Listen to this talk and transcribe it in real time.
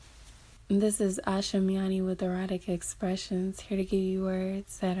This is Asha Miani with Erotic Expressions, here to give you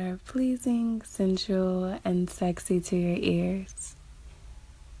words that are pleasing, sensual, and sexy to your ears.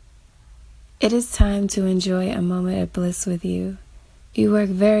 It is time to enjoy a moment of bliss with you. You work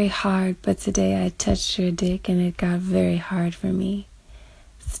very hard, but today I touched your dick and it got very hard for me.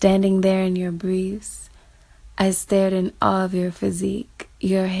 Standing there in your briefs, I stared in awe of your physique,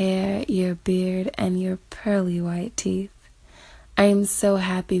 your hair, your beard, and your pearly white teeth. I am so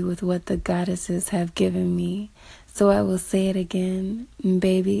happy with what the goddesses have given me, so I will say it again,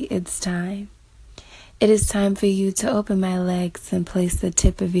 baby, it's time. It is time for you to open my legs and place the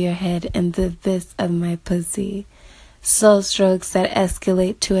tip of your head in the abyss of my pussy. Slow strokes that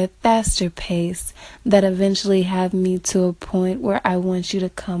escalate to a faster pace that eventually have me to a point where I want you to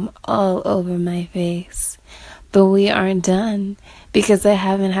come all over my face. But we aren't done, because I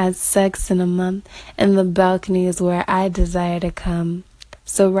haven't had sex in a month, and the balcony is where I desire to come.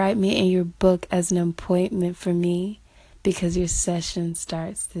 So write me in your book as an appointment for me, because your session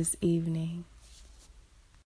starts this evening.